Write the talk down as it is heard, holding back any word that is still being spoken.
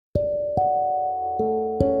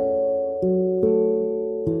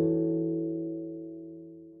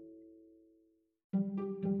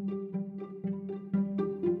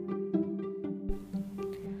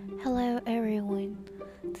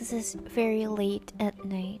is very late at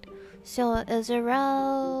night. So it's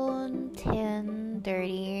around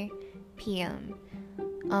 10:30 p.m.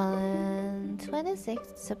 on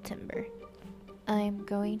 26th September. I'm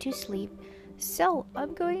going to sleep. So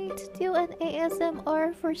I'm going to do an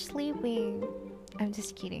ASMR for sleeping. I'm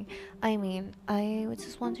just kidding. I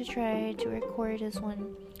just want to try to record this one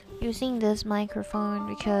using this microphone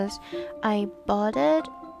because I bought it.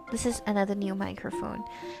 This is another new microphone.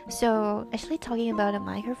 So actually talking about a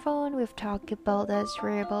microphone, we've talked about this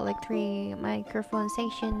for about like 3 microphone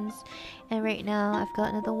sections, and right now I've got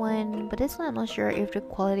another one, but this one I'm not sure if the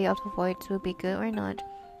quality of the voice will be good or not,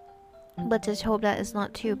 but just hope that it's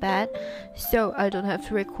not too bad so I don't have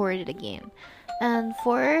to record it again. And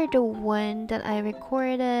for the one that I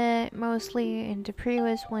recorded mostly in the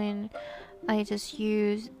previous one, I just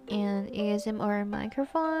used an ASMR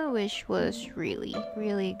microphone, which was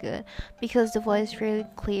really good because the voice is really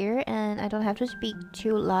clear and I don't have to speak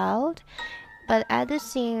too loud, but at the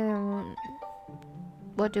same,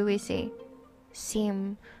 what do we say,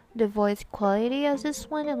 same the voice quality as this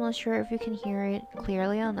one. I'm not sure if you can hear it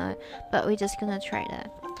clearly or not, but we're just gonna try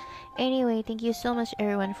that. Anyway, thank you so much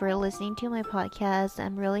everyone for listening to my podcast.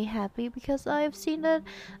 I'm really happy because I've seen that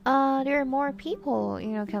there are more people,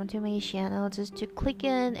 come to my channel just to click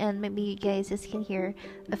in, and maybe you guys just can hear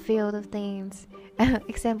a field of things.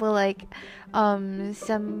 Example like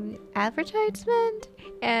some advertisement,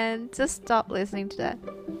 and just stop listening to that.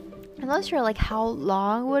 I'm not sure like how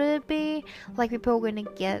long would it be, like people are gonna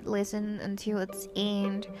listen until it's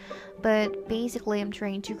end, but basically I'm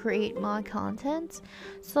trying to create more content.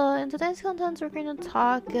 So in today's content we're gonna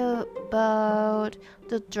talk about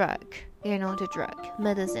the drug, the drug,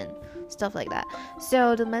 medicine, stuff like that.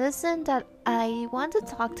 So the medicine that I want to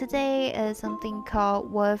talk today is something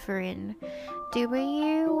called Warfarin.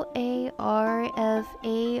 Warfarin,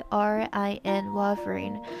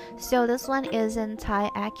 Warfarin. So this one is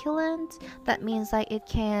anti-aculant. That means like it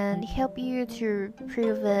can help you to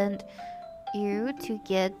prevent you to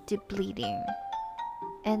get the bleeding.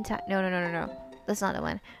 No. That's not the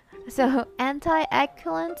one. So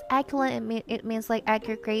anti-aculant, it means like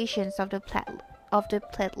aggregations of the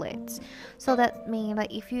platelets. So that means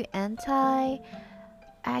like if you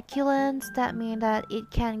aculants, that means that it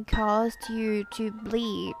can cause you to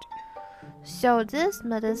bleed. So this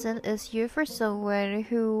medicine is used for someone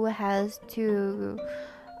who has to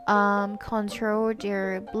control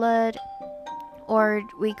their blood, or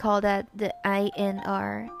we call that the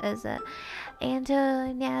INR, as a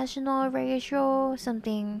international ratio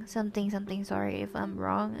something. Sorry if I'm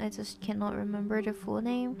wrong, I just cannot remember the full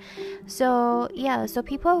name. So yeah, so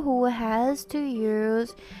people who has to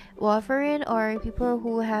use warfarin, or people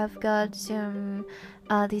who have got some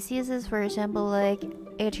diseases, for example like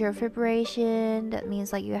atrial fibrillation, that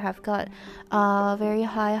means like you have got very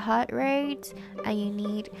high heart rate and you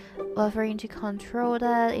need warfarin to control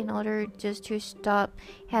that in order just to stop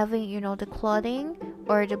having the clotting,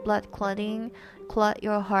 or the blood clotting, clot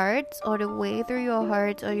your heart or the way through your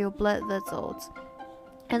heart or your blood vessels.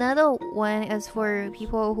 Another one is for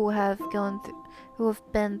people who have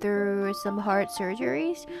been through some heart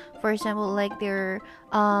surgeries, for example like their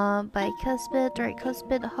bicuspid,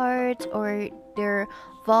 tricuspid heart, or their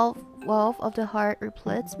valve of the heart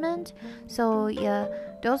replacement. So yeah,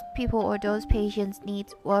 those people or those patients need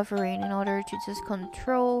warfarin in order to just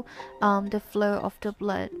control the flow of the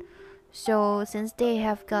blood. So since they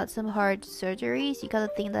have got some heart surgeries, you gotta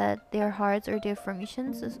think that their hearts or their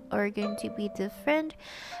functions are going to be different,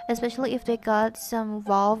 especially if they got some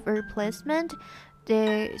valve replacement.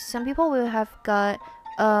 Some people will have got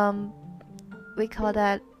we call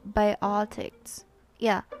that biotics.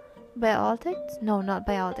 Yeah, biotics? No, not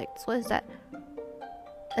biotics. What is that?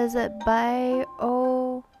 Is it bio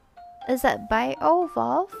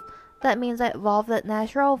valve? That means that valve, that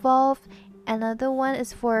natural valve. Another one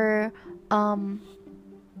is for the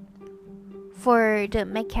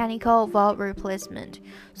mechanical valve replacement.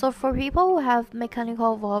 So for people who have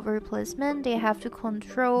mechanical valve replacement, they have to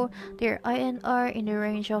control their INR in the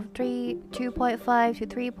range of 2.5 to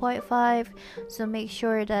 3.5. So make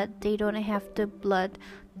sure that they don't have the blood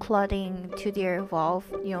clotting to their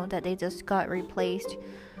valve, that they just got replaced.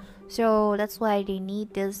 So that's why they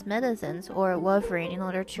need these medicines or warfarin in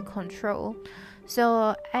order to control.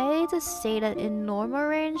 So I just say that in normal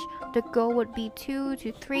range the goal would be 2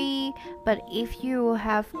 to 3, but if you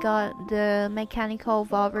have got the mechanical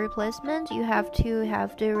valve replacement, you have to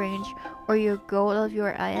have the range or your goal of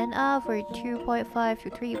your INR for 2.5 to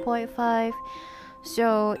 3.5.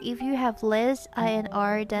 So if you have less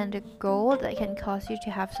INR than the goal, that can cause you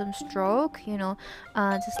to have some stroke,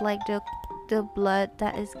 just like the blood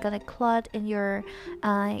that is gonna clot in your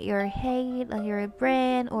head and your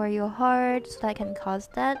brain or your heart, so that can cause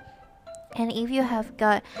that. And if you have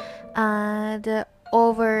got the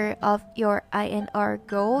over of your INR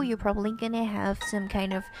go, you're probably gonna have some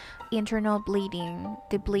kind of internal bleeding,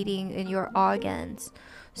 the bleeding in your organs.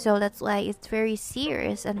 So that's why it's very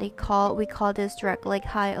serious, and we call this drug like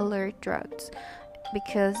high alert drugs,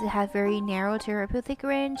 because it has very narrow therapeutic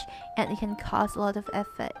range and it can cause a lot of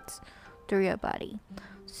effects through your body.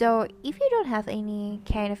 So if you don't have any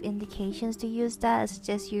kind of indications to use that, I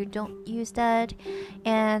suggest you don't use that.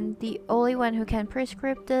 And the only one who can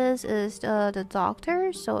prescribe this is the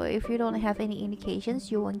doctor. So if you don't have any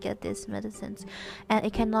indications, you won't get these medicines, and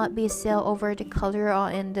it cannot be sold over the counter or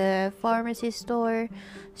in the pharmacy store.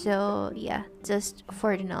 So yeah, just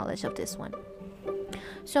for the knowledge of this one.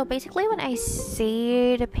 So basically, when I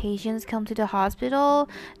say the patients come to the hospital,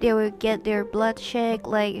 they will get their blood checked,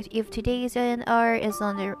 like if today's NR is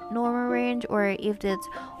on the normal range, or if it's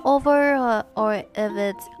over, or if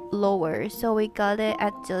it's lower. So we gotta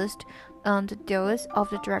adjust the dose of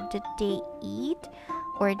the drug that they eat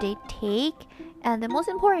or they take. And the most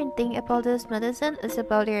important thing about this medicine is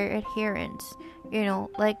about their adherence.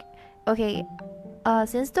 Okay,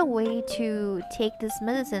 since the way to take this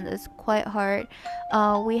medicine is quite hard,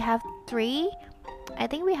 we have I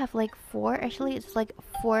think we have like 4, actually it's like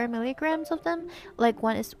 4 milligrams of them. Like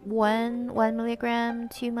one is 1 milligram,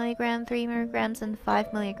 2 milligram, 3 milligrams, and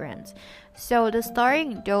 5 milligrams. So the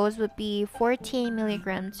starting dose would be 14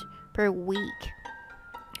 milligrams per week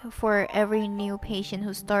for every new patient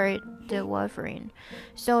who started the Warfarin.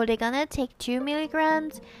 So they're gonna take 2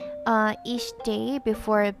 milligrams each day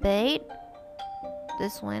before bed.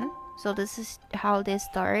 This one. So this is how they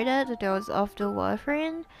started the dose of the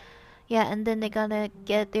Warfarin. Yeah, and then they're gonna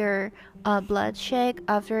get their blood checked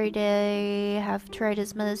after they have tried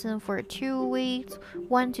this medicine for 2 weeks,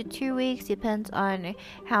 1 to 2 weeks, depends on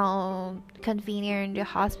how convenient the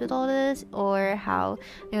hospital is, or how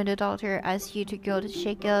the doctor asks you to go to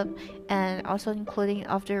check up, and also including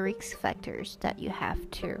of the risk factors that you have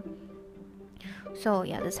too. So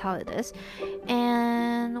yeah, that's how it is.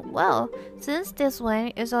 And well, since this one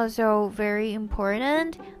is also very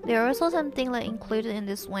important, there are also something like included in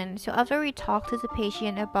this one. So after we talk to the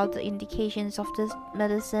patient about the indications of this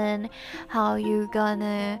medicine, how you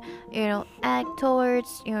gonna act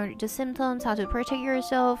towards the symptoms, how to protect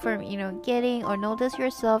yourself from getting, or notice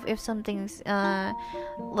yourself if something's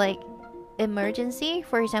like emergency.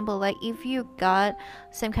 For example, like if you got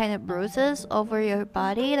some kind of bruises over your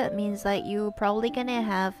body, that means like you probably gonna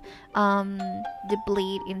have the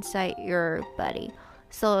bleed inside your body.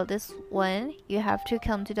 So this one, you have to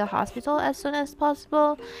come to the hospital as soon as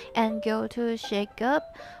possible and go to check up.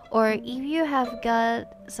 Or if you have got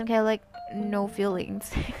some kind of like no feelings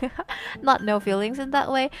not no feelings in that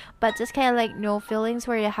way, but just kind of like no feelings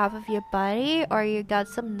for your half of your body, or you got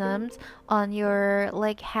some numbs on your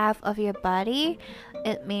like half of your body,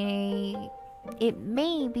 it may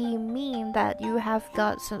be mean that you have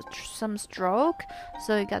got some stroke.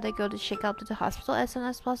 So you gotta go to check out to the hospital as soon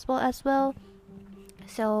as possible as well.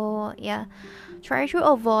 So yeah, try to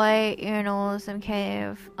avoid some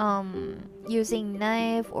kind of using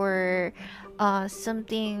knife or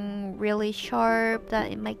something really sharp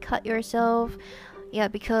that it might cut yourself. Yeah,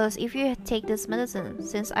 because if you take this medicine,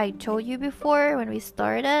 since I told you before when we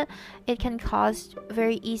started, it can cause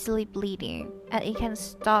very easily bleeding, and it can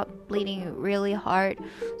stop bleeding really hard.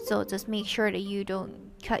 So just make sure that you don't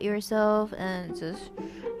cut yourself, and just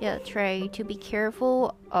try to be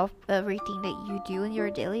careful of everything that you do in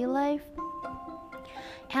your daily life.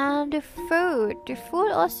 And the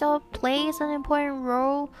food also plays an important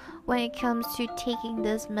role when it comes to taking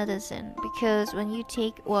this medicine, because when you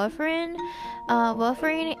take Warfarin,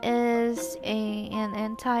 Warfarin is an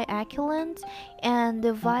anti-aculant, and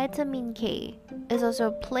the vitamin K is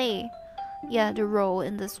also play the role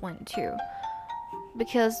in this one too,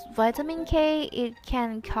 because vitamin K, it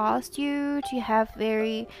can cause you to have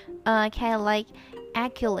very kind of like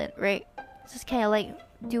aculant, right? Just kind of like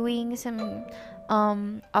doing some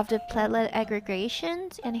of the platelet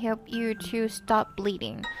aggregations and help you to stop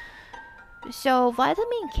bleeding. So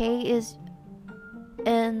vitamin K is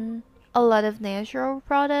in a lot of natural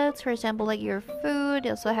products. For example, like your food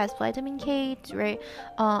also has vitamin K, right?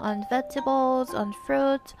 On vegetables, on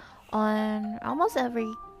fruits, on almost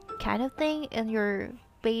every kind of thing in your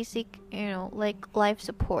basic, like life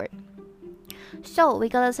support. So we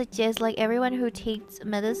gotta suggest like everyone who takes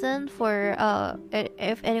medicine for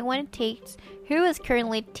if anyone who is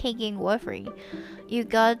currently taking Warfarin, you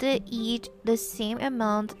gotta eat the same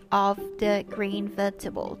amount of the green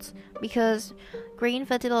vegetables, because green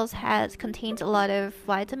vegetables contains a lot of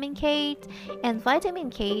vitamin K, and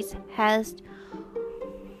vitamin K has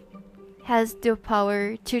the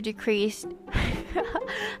power to decrease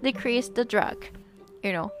decrease the drug,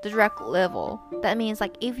 the drug level. That means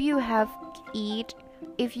like if you eat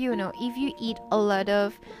a lot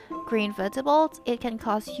of green vegetables, it can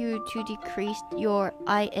cause you to decrease your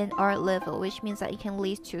INR level, which means that it can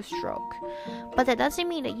lead to stroke. But that doesn't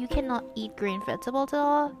mean that you cannot eat green vegetables at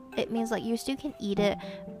all. It means like you still can eat it,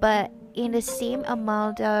 but in the same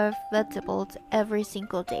amount of vegetables every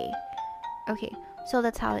single day. Okay, so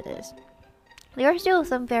that's how it is. There are still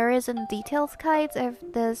some various and detailed guides of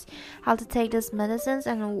this, how to take these medicines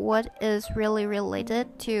and what is really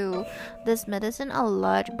related to this medicine a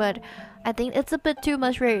lot, but I think it's a bit too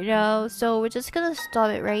much right now, so we're just gonna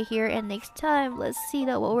stop it right here, and next time let's see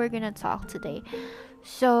what we're gonna talk today.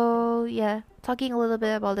 So yeah, talking a little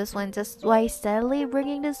bit about this one, just why sadly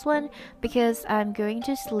bringing this one, because I'm going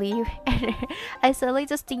to sleep and I suddenly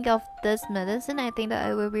just think of this medicine. I think that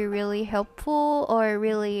it will be really helpful, or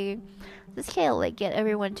really just kind of like get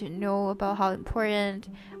everyone to know about how important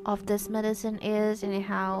of this medicine is, and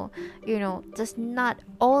how just not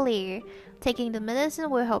only taking the medicine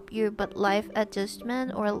will help you, but life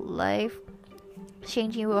adjustment or life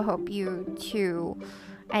changing will help you to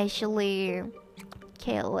actually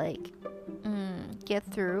kind of like get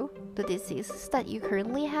through the diseases that you're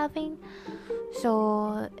currently having.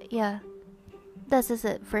 So yeah, this is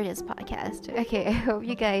it for this podcast. Okay, I hope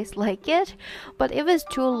you guys like it. But if it's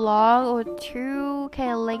too long or too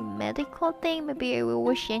kind of like medical thing, maybe we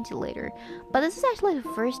will change it later. But this is actually the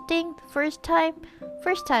first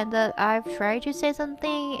time that I've tried to say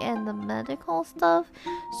something in the medical stuff.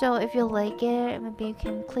 So if you like it, maybe you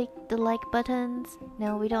can click the like buttons.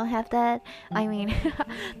 No, we don't have that. I mean,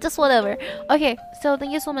 just whatever. Okay, so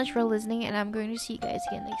thank you so much for listening, and I'm going to see you guys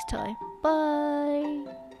again next time. Bye.